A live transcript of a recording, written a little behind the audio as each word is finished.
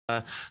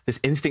this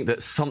instinct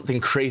that something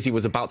crazy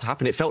was about to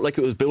happen. It felt like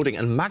it was building,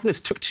 and Magnus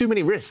took too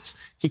many risks.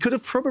 He could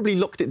have probably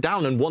locked it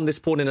down and won this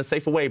pawn in a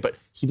safer way, but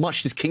he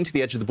marched his king to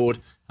the edge of the board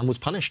and was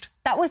punished.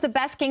 That was the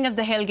best king of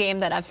the hill game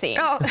that I've seen.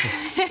 Oh.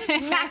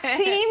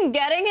 Maxime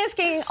getting his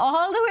king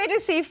all the way to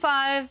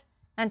c5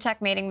 and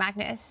checkmating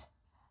Magnus.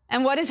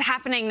 And what is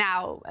happening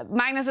now?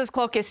 Magnus's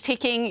clock is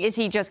ticking. Is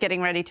he just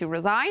getting ready to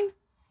resign?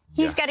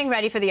 He's getting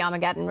ready for the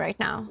Armageddon right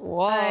now.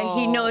 Whoa.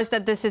 He knows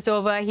that this is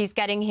over. He's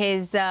getting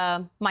his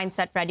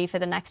mindset ready for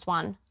the next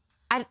one.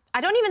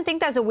 I don't even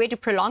think there's a way to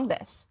prolong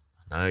this.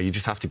 No, you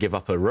just have to give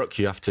up a rook.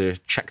 You have to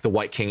check the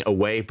white king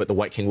away, but the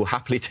white king will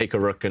happily take a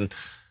rook. And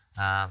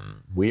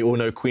we all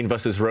know queen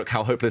versus rook,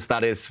 how hopeless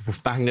that is.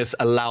 Magnus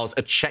allows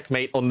a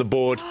checkmate on the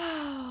board,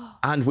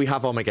 and we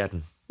have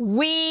Armageddon.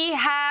 We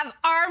have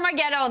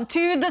Armageddon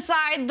to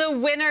decide the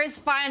winner's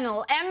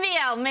final.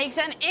 MVL makes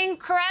an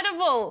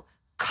incredible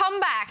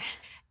comeback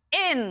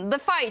in the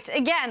fight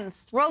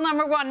against world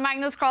number 1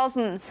 Magnus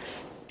Carlsen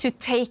to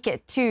take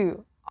it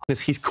to...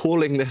 He's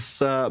calling this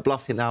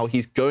bluff now.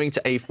 He's going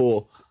to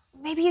a4.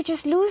 Maybe you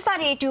just lose that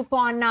a2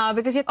 pawn now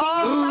because your king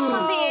is stuck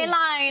on the a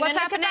line. What's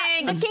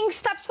happening? The king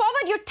steps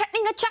forward. You're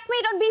threatening a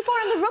checkmate on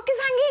b4 and the rook is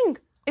hanging.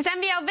 Is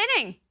MVL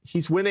winning?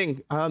 He's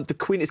winning. The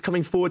queen is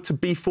coming forward to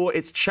b4.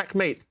 It's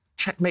checkmate.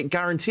 Checkmate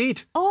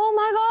guaranteed. Oh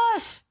my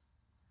gosh.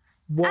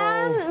 Whoa.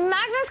 And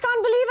Magnus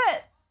can't believe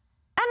it.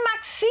 And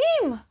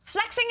Maxime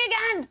flexing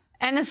again.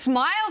 And a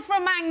smile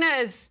from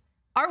Magnus.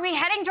 Are we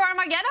heading to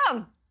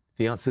Armageddon?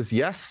 The answer is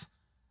yes.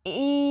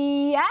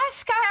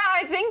 Yes,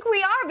 Kaya, I think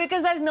we are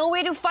because there's no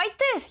way to fight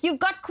this. You've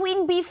got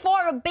queen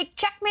b4, a big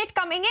checkmate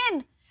coming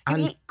in.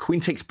 And queen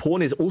takes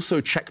pawn is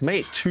also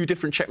checkmate. 2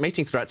 different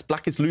checkmating threats.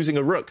 Black is losing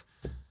a rook.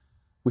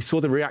 We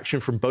saw the reaction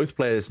from both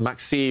players.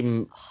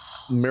 Maxime,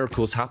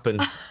 miracles happen.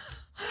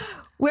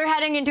 We're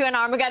heading into an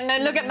Armageddon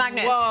and look at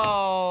Magnus.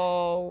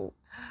 Whoa.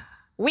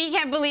 We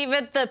can't believe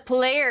it. The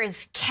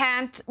players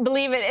can't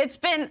believe it. It's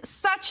been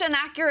such an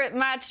accurate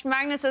match.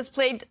 Magnus has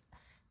played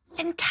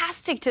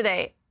fantastic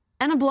today.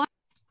 And a blind.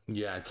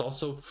 Yeah, it's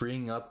also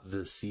freeing up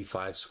the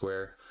c5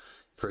 square.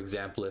 For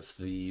example, if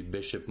the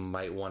bishop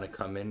might want to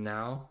come in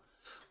now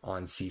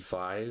on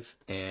c5,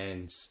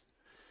 and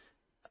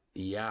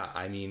yeah,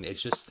 I mean,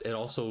 it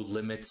also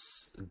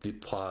limits the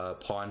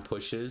pawn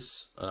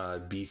pushes,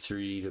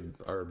 b3 to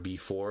or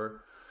b4.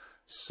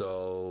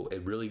 So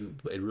it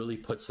really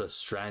puts a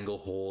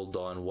stranglehold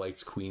on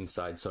white's queen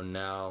side. So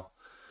now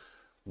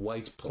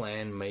white's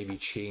plan may be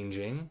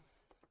changing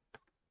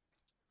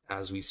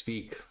as we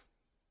speak.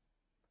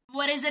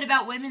 What is it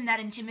about women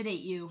that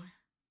intimidate you?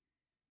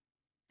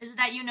 Is it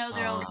that you know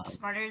they're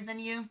smarter than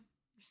you? I'm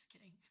just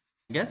kidding.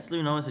 I guess,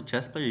 you know, as a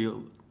chess player,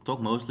 you talk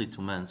mostly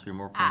to men, so you're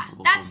more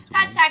comfortable.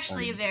 That's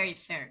actually a very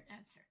fair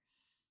answer.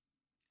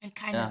 And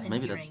kind of endearing.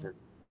 Maybe that's it.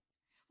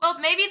 Well,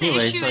 maybe the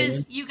issue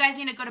is you guys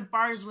need to go to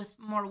bars with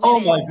more women. Oh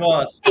my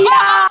god.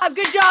 Yeah,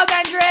 good job,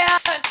 Andrea.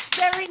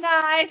 Very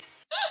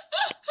nice.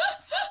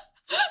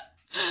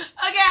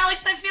 Okay,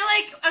 Alex, I feel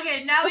like,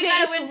 okay, now we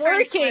gotta win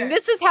first square.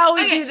 This is how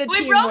we do the we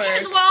teamwork. broke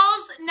his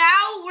walls,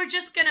 now we're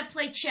just gonna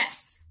play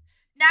chess.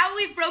 Now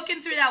we've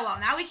broken through that wall,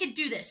 now we can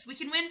do this. We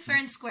can win fair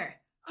and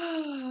square.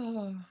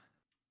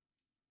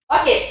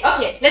 Okay,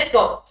 let's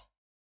go.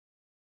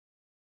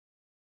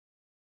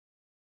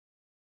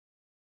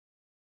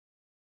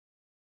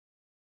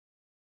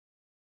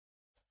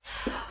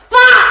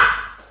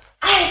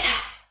 Alter!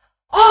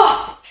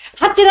 Oh!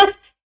 Habt ihr das?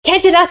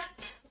 Kennt ihr das?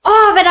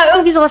 Oh, wenn da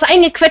irgendwie sowas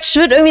eingequetscht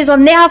wird, irgendwie so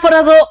ein Nerv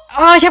oder so.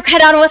 Oh, ich habe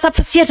keine Ahnung, was da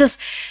passiert ist.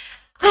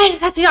 Alter,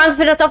 das hat sich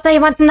angefühlt, als ob da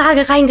jemand einen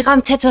Nagel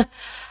reingerammt hätte.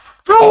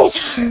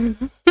 Alter!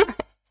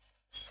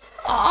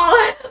 Oh,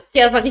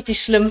 ja, das war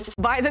richtig schlimm.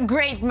 By the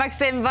great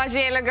Maxime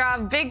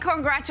Vachier-Lagrave, big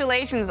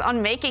congratulations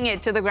on making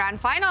it to the grand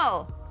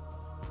final.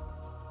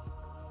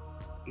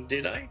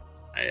 Did I?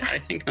 I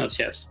think not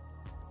yet.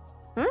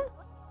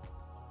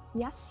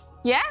 Yes.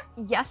 Yeah?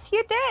 Yes,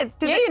 you did.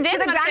 You did, to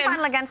the grand Maxime.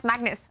 final against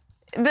Magnus.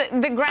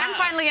 The grand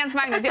final against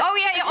Magnus. Oh,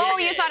 yeah. Oh,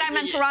 you thought I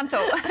meant Toronto.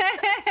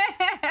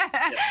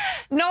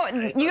 No,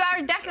 you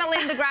are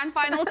definitely in the grand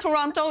final.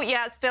 Toronto,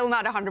 yeah, still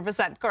not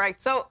 100%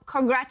 correct. So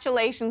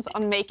congratulations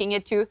on making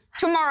it to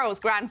tomorrow's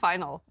grand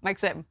final,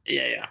 Maxime.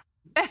 Yeah.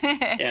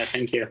 Yeah,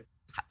 thank you.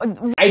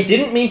 I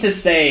didn't mean to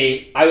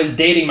say I was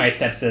dating my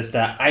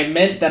stepsister. I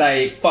meant that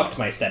I fucked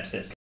my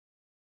stepsister.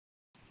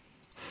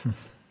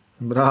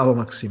 Bravo,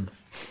 Maxime.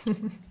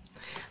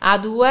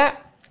 A2,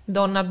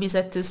 donna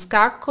B7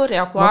 scacco, re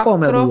A4. Ma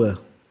come A2?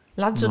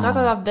 L'ha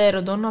giocata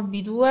davvero, donna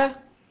B2.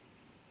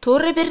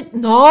 Torre per...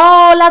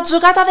 No, l'ha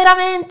giocata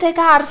veramente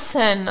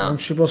Carlsen. Non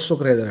ci posso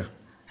credere.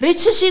 Re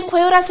C5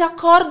 ora si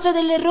accorge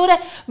dell'errore.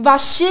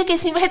 Vachier che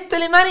si mette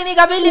le mani nei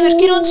capelli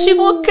perché non ci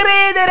può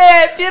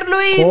credere.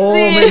 Pierluigi.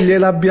 Come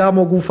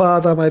gliel'abbiamo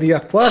gufata,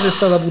 Maria. Qua c'è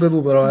stata pure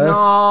tu però, eh.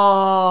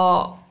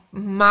 No,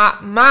 ma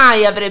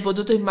mai avrei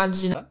potuto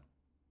immaginare.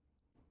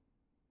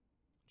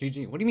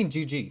 GG. What do you mean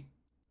GG?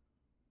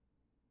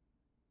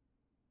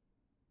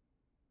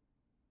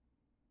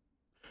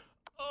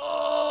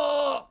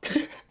 Oh,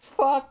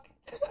 fuck.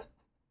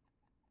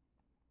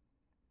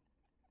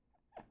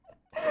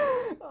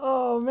 Oh.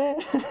 man.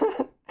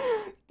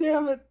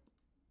 Damn it.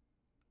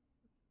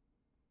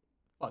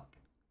 Fuck.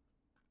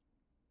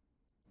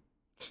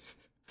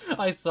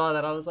 I saw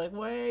that. I was like,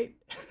 wait.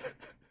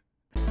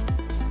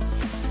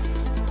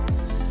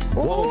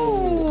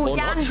 Ooh,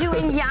 Jan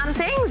doing Jan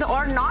things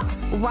or not?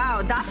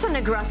 Wow, that's an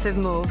aggressive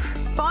move.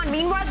 Bon,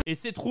 meanwhile... Et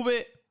c'est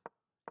trouvé.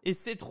 Et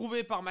c'est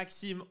trouvé par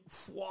Maxime.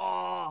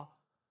 Wow.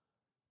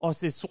 Oh,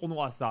 c'est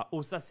sournois, ça.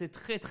 Oh, ça, c'est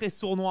très, très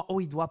sournois.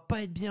 Oh, il doit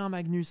pas être bien,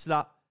 Magnus,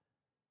 là.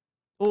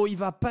 Oh, il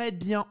va pas être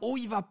bien. Oh,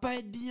 il va pas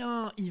être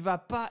bien. Il va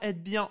pas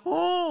être bien.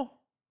 Oh!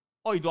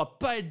 Oh, il doit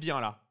pas être bien,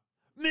 là.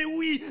 Mais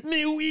oui,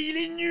 il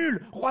est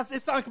nul. Roi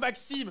C5,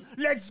 Maxime.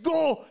 Let's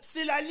go.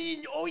 C'est la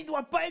ligne. Oh, il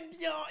doit pas être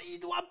bien. Il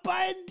doit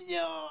pas être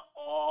bien.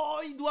 Oh,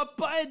 il doit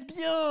pas être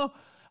bien.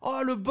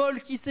 Oh, le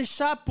bol qui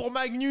s'échappe pour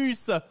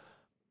Magnus.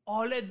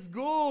 Oh, let's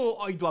go.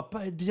 Oh, il doit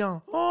pas être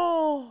bien.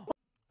 Oh.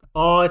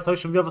 Oh, jetzt habe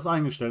ich schon wieder was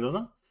eingestellt,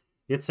 oder?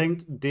 Jetzt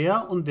hängt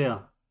der und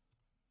der.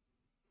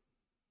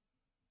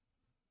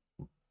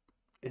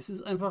 Es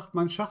ist einfach,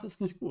 mein Schach ist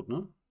nicht gut,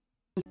 ne?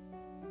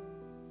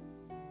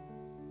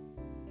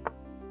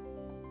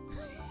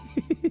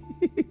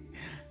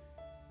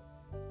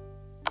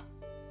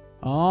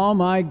 Oh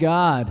my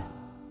God.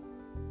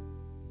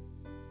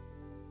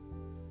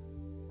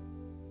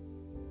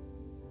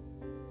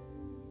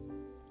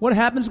 What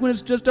happens when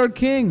it's just our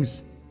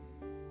kings?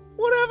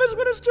 What happens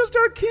when it's just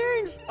our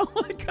kings? Oh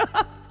my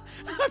God.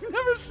 I've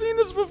never seen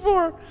this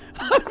before.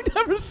 I've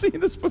never seen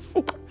this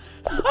before.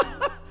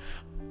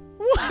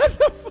 What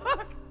the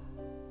fuck?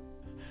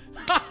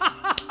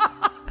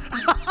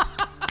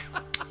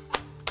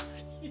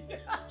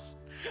 Yes.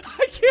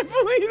 I can't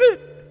believe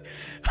it.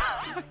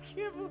 I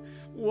can't believe.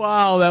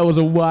 Wow, that was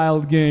a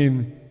wild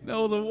game. That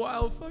was a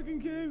wild fucking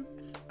game.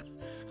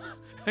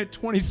 I had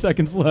 20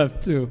 seconds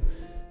left too.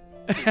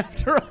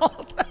 After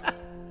all that.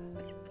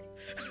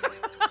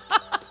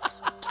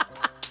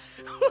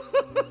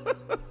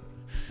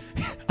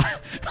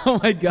 Oh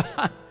my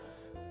God.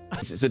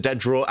 It's a dead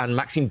draw, and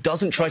Maxime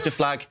doesn't try to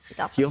flag.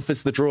 He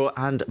offers the draw,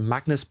 and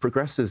Magnus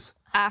progresses.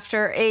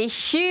 After a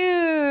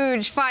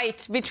huge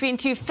fight between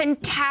two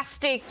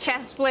fantastic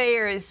chess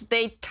players,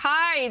 they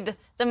tied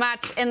the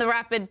match in the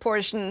rapid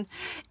portion.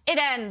 It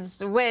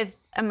ends with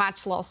a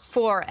match loss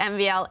for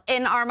MVL.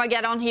 In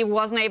Armageddon, he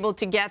wasn't able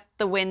to get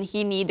the win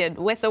he needed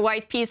with the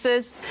white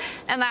pieces,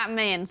 and that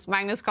means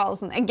Magnus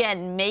Carlsen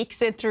again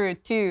makes it through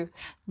to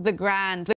the grand.